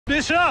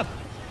Bishop!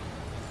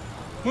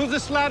 Move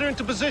this ladder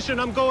into position.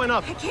 I'm going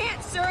up. I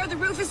can't, sir. The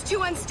roof is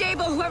too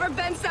unstable. Whoever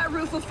bends that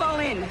roof will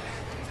fall in.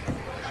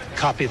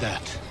 Copy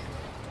that.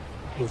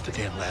 Move the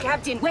damn ladder.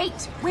 Captain, wait!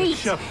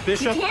 Bishop,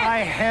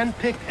 I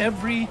handpicked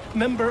every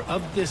member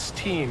of this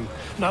team.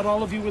 Not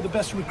all of you were the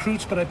best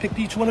recruits, but I picked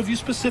each one of you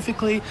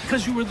specifically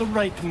because you were the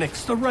right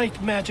mix, the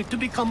right magic to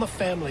become a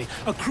family.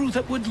 A crew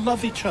that would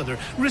love each other,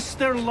 risk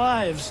their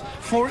lives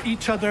for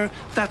each other.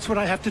 That's what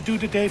I have to do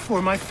today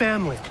for my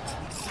family.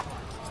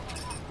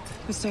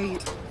 Sir,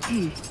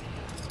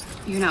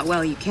 you're not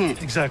well, you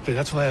can't. Exactly.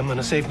 That's why I'm going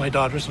to save my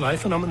daughter's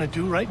life, and I'm going to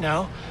do right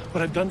now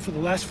what I've done for the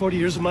last 40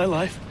 years of my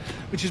life,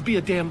 which is be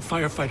a damn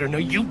firefighter. Now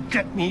you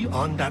get me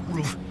on that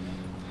roof.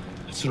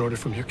 That's an order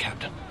from your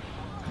captain.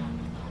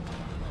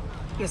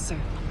 Yes, sir.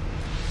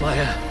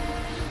 Maya,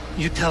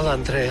 you tell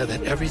Andrea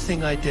that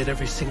everything I did,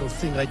 every single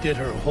thing I did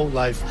her whole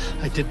life,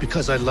 I did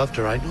because I loved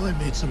her. I know I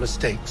made some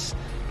mistakes,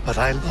 but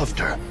I loved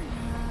her.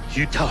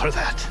 You tell her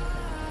that.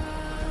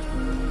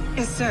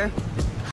 Yes, sir.